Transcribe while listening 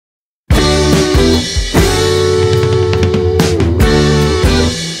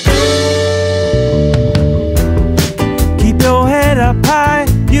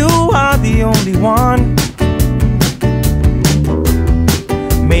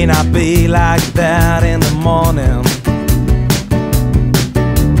may not be like that in the morning.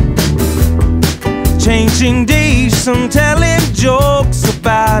 Changing days and telling jokes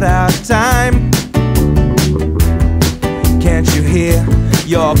about our time. Can't you hear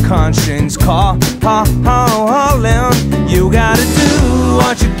your conscience calling? You gotta do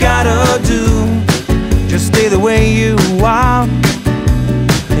what you gotta do. Just stay the way you are.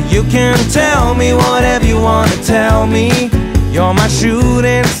 You can tell me whatever you wanna tell me. You're my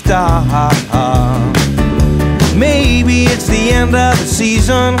shooting star. Maybe it's the end of the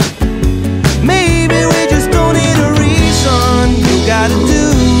season. Maybe we just don't need a reason. You gotta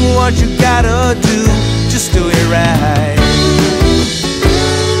do what you gotta do. Just do it right.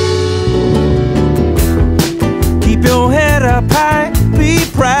 Keep your head up high. Be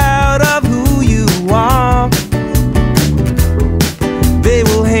proud of who you are. They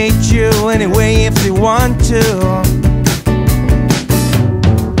will hate you anyway if they want to.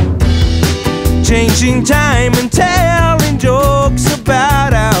 Changing time and telling jokes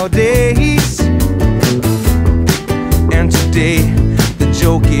about our days. And today the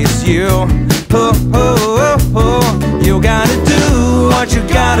joke is you. Oh, oh, oh, oh. You gotta do what you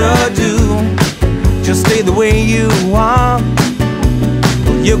gotta do. Just stay the way you are.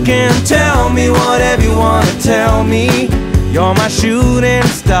 You can tell me whatever you wanna tell me. You're my shooting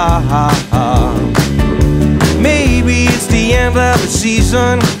star. Maybe it's the end of the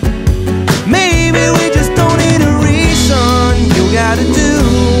season. Maybe we just don't need a reason. You gotta do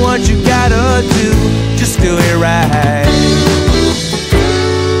what you gotta do. Just do it right.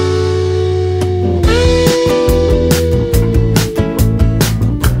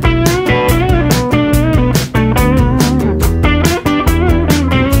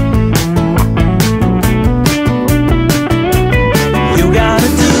 You gotta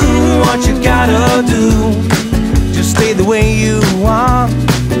do what you gotta do. Just stay the way you are.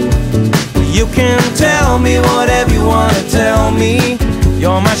 You can tell me whatever you wanna tell me.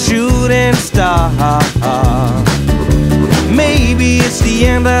 You're my shooting star. Maybe it's the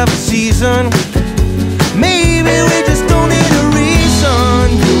end of the season. Maybe we just don't need a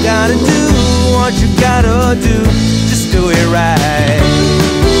reason. You gotta do what you gotta do. Just do it right.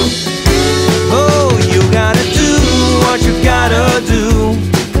 Oh, you gotta do what you gotta do.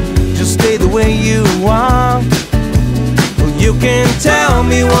 Just stay the way you are. You can tell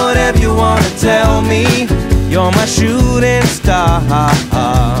me whatever you wanna tell me. You're my shooting star.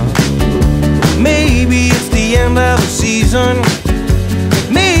 Maybe it's the end of the season.